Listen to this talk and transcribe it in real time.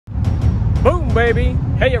Boom, baby.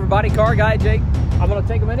 Hey everybody, Car Guy Jake. I'm gonna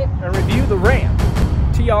take a minute and review the Ram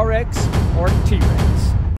TRX or T-Rex.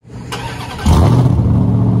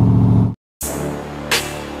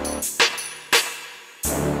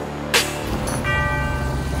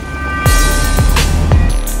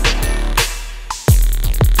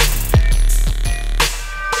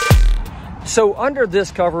 So under this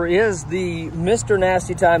cover is the Mr.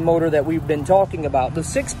 Nasty Time motor that we've been talking about. The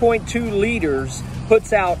 6.2 liters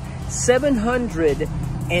puts out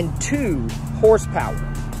 702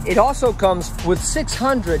 horsepower. It also comes with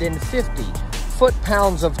 650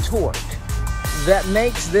 foot-pounds of torque. That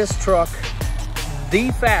makes this truck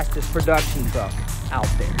the fastest production truck out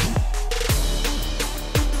there.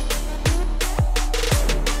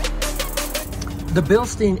 The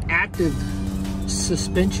Bilstein Active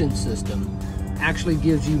suspension system actually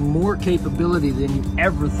gives you more capability than you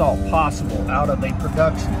ever thought possible out of a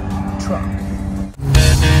production truck.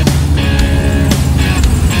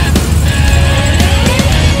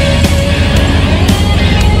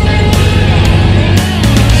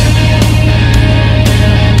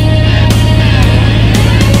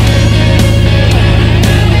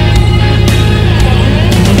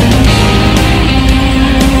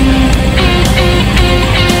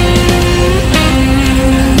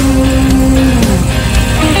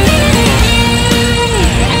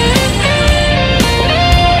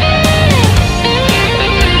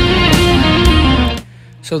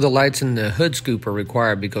 So the lights in the hood scoop are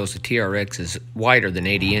required because the TRX is wider than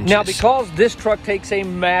 80 inches. Now, because this truck takes a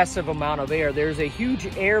massive amount of air, there's a huge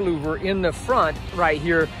air louver in the front right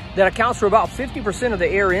here that accounts for about 50% of the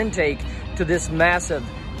air intake to this massive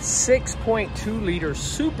 6.2 liter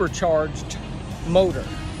supercharged motor,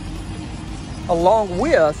 along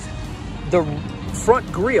with the front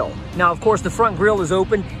grille. Now, of course, the front grille is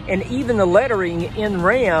open, and even the lettering in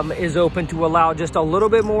Ram is open to allow just a little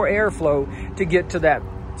bit more airflow to get to that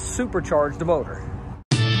supercharged motor.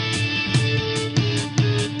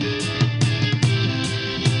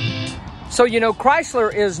 So, you know,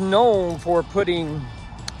 Chrysler is known for putting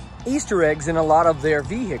Easter eggs in a lot of their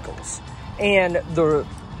vehicles, and the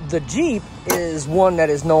Jeep is one that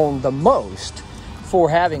is known the most for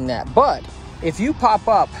having that. But if you pop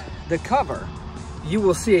up the cover, you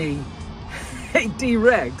will see a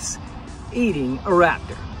T-Rex eating a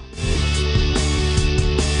Raptor.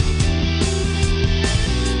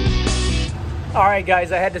 All right,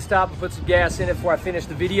 guys, I had to stop and put some gas in it before I finished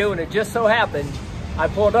the video, and it just so happened I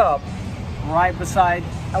pulled up right beside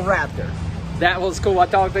a Raptor. That was cool. I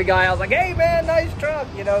talked to the guy. I was like, hey, man, nice truck,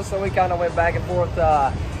 you know, so we kind of went back and forth,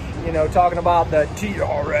 you know, talking about the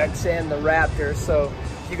TRX and the Raptor. So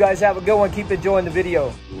you guys have a good one. Keep enjoying the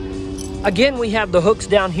video. Again, we have the hooks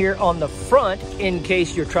down here on the front in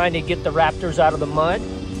case you're trying to get the Raptors out of the mud.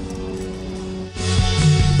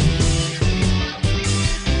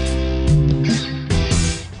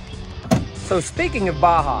 So speaking of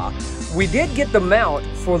Baja, we did get the mount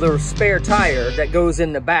for the spare tire that goes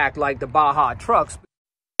in the back like the Baja trucks.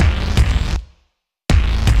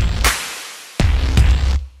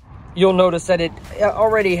 You'll notice that it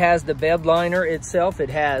already has the bed liner itself. It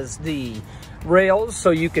has the rails so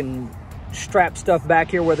you can strap stuff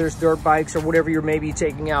back here where there's dirt bikes or whatever you're maybe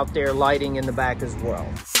taking out there, lighting in the back as well.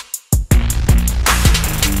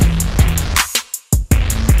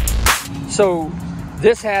 So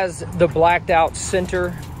this has the blacked out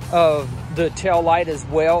center of the tail light as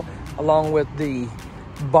well, along with the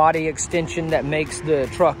body extension that makes the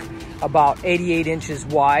truck about 88 inches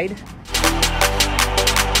wide.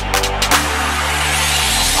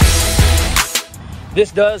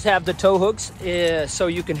 This does have the tow hooks so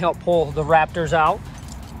you can help pull the Raptors out.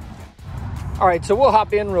 All right, so we'll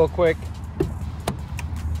hop in real quick.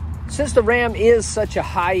 Since the Ram is such a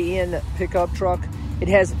high-end pickup truck, it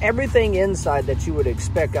has everything inside that you would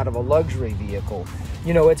expect out of a luxury vehicle.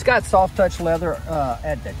 You know, it's got soft touch leather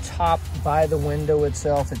at the top by the window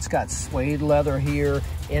itself. It's got suede leather here,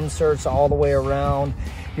 inserts all the way around.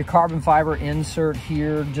 Your carbon fiber insert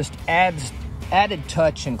here just adds added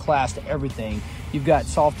touch and class to everything. You've got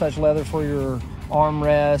soft touch leather for your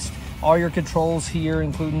armrest, all your controls here,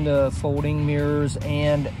 including the folding mirrors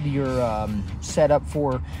and your setup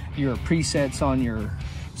for your presets on your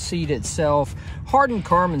seat itself. Hardened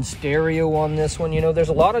Carmen stereo on this one. You know, there's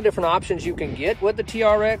a lot of different options you can get with the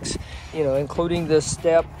TRX, you know, including this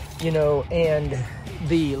step, you know, and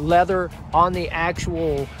the leather on the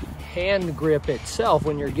actual hand grip itself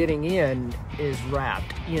when you're getting in is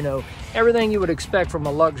wrapped. You know, everything you would expect from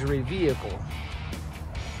a luxury vehicle.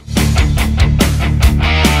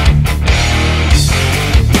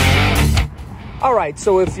 All right,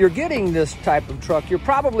 so if you're getting this type of truck, you're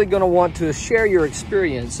probably going to want to share your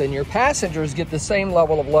experience, and your passengers get the same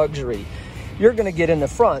level of luxury you're going to get in the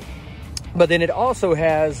front. But then it also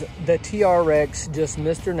has the TRX, just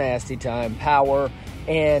Mr. Nasty Time power.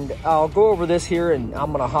 And I'll go over this here, and I'm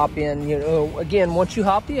going to hop in. You know, again, once you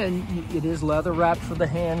hop in, it is leather wrapped for the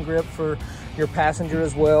hand grip for your passenger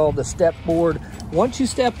as well. The step board. Once you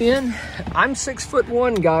step in, I'm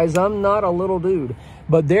 6'1", guys. I'm not a little dude.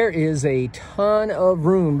 But there is a ton of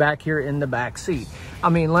room back here in the back seat. I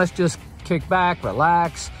mean, let's just kick back,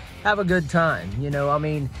 relax, have a good time. You know, I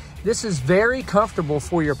mean, this is very comfortable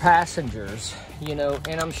for your passengers, you know,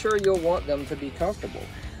 and I'm sure you'll want them to be comfortable.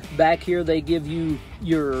 Back here, they give you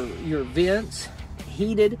your vents,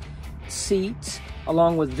 heated seats,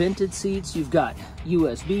 along with vented seats. You've got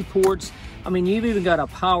USB ports. I mean, you've even got a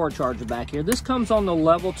power charger back here. This comes on the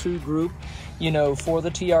level 2 group, you know, for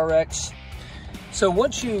the TRX. So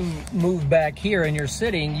once you move back here and you're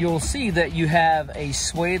sitting, you'll see that you have a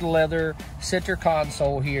suede leather center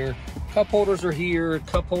console here. Cup holders are here,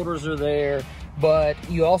 cup holders are there, but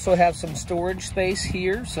you also have some storage space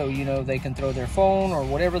here. So, you know, they can throw their phone or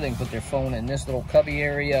whatever. They can put their phone in this little cubby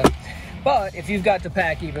area. But if you've got to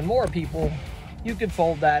pack even more people, you can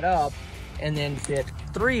fold that up and then fit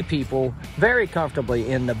 3 people very comfortably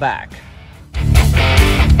in the back.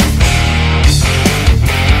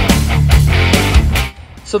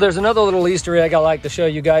 So there's another little Easter egg I like to show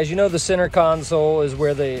you guys. You know, the center console is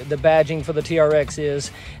where the badging for the TRX is.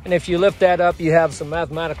 And if you lift that up, you have some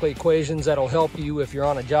mathematical equations that'll help you if you're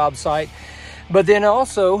on a job site. But then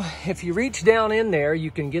also, if you reach down in there, you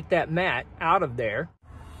can get that mat out of there.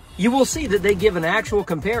 You will see that they give an actual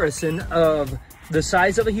comparison of the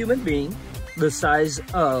size of a human being, the size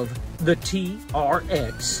of the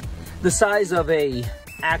TRX, the size of a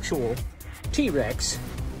actual T-Rex,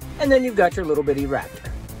 and then you've got your little bitty Raptor.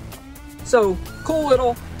 So, cool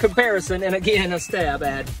little comparison, and again, a stab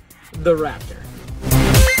at the Raptor.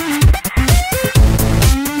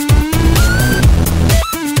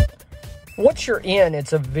 Once you're in,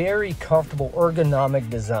 it's a very comfortable ergonomic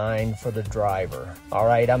design for the driver. All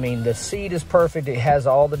right, I mean, the seat is perfect. It has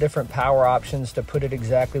all the different power options to put it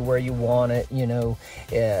exactly where you want it. You know,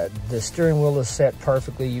 the steering wheel is set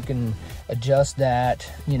perfectly. You can adjust that.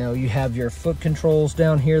 You know, you have your foot controls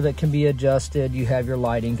down here that can be adjusted. You have your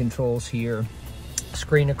lighting controls here,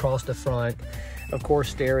 screen across the front, of course,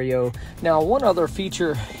 stereo. Now, one other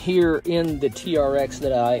feature here in the TRX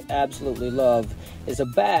that I absolutely love is a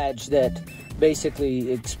badge that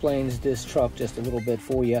basically explains this truck just a little bit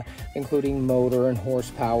for you, including motor and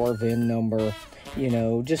horsepower, VIN number, you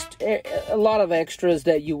know, just a lot of extras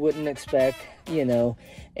that you wouldn't expect, you know,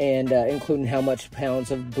 and including how much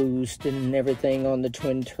pounds of boost and everything on the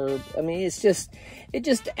twin turbo. I mean, it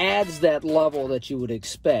just adds that level that you would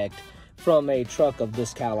expect from a truck of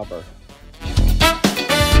this caliber.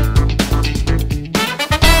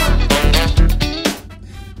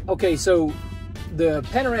 Okay, so the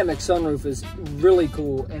panoramic sunroof is really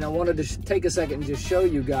cool, and I wanted to take a second and just show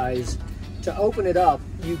you guys. To open it up,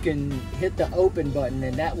 you can hit the open button,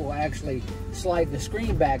 and that will actually slide the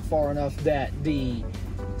screen back far enough that the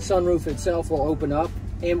sunroof itself will open up.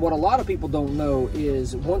 And what a lot of people don't know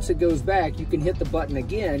is once it goes back, you can hit the button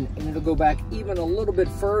again, and it'll go back even a little bit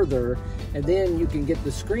further, and then you can get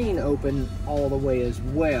the screen open all the way as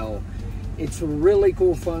well. It's a really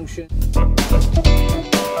cool function.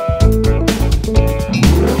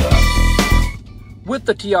 With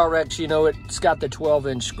the TRX, you know, it's got the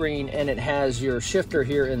 12-inch screen, and it has your shifter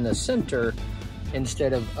here in the center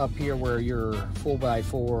instead of up here where your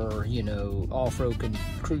 4x4, you know, off-road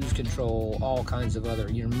cruise control, all kinds of other,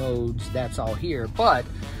 you know, modes, that's all here. But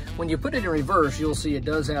when you put it in reverse, you'll see it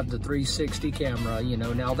does have the 360 camera, you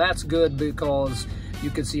know. Now that's good because you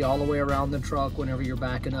can see all the way around the truck whenever you're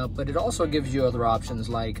backing up, but it also gives you other options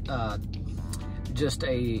like just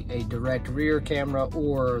a direct rear camera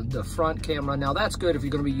or the front camera. Now that's good if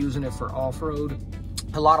you're going to be using it for off-road.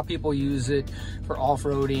 A lot of people use it for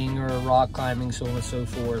off-roading or rock climbing, so on and so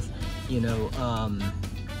forth. You know,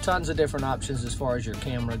 tons of different options as far as your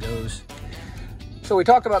camera goes. So we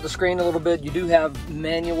talked about the screen a little bit. You do have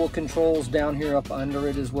manual controls down here up under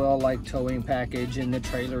it as well, like towing package and the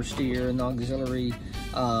trailer steer and the auxiliary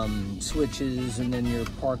switches, and then your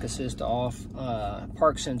park assist off,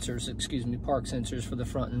 park sensors for the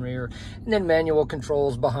front and rear, and then manual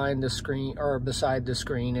controls behind the screen or beside the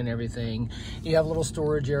screen and everything. You have a little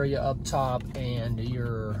storage area up top and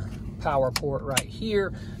your power port right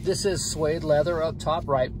here. This is suede leather up top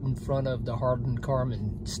right in front of the Hardin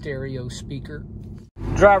Carman stereo speaker.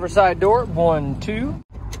 Driver side door, 1, 2.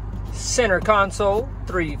 Center console,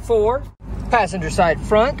 3, 4. Passenger side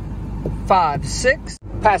front, 5, 6.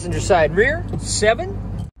 Passenger side rear,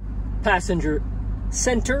 7. Passenger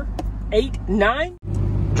center, 8, 9.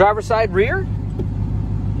 Driver side rear,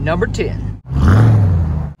 number 10.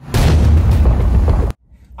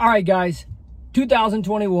 All right, guys,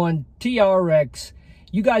 2021 TRX.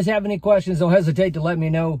 You guys have any questions, don't hesitate to let me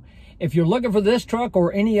know. If you're looking for this truck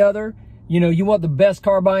or any other, you want the best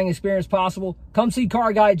car buying experience possible, come see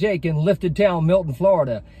Car Guy Jake in Lifted Town, Milton,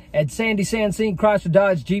 Florida, at Sandy Sansing Chrysler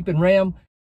Dodge Jeep and Ram.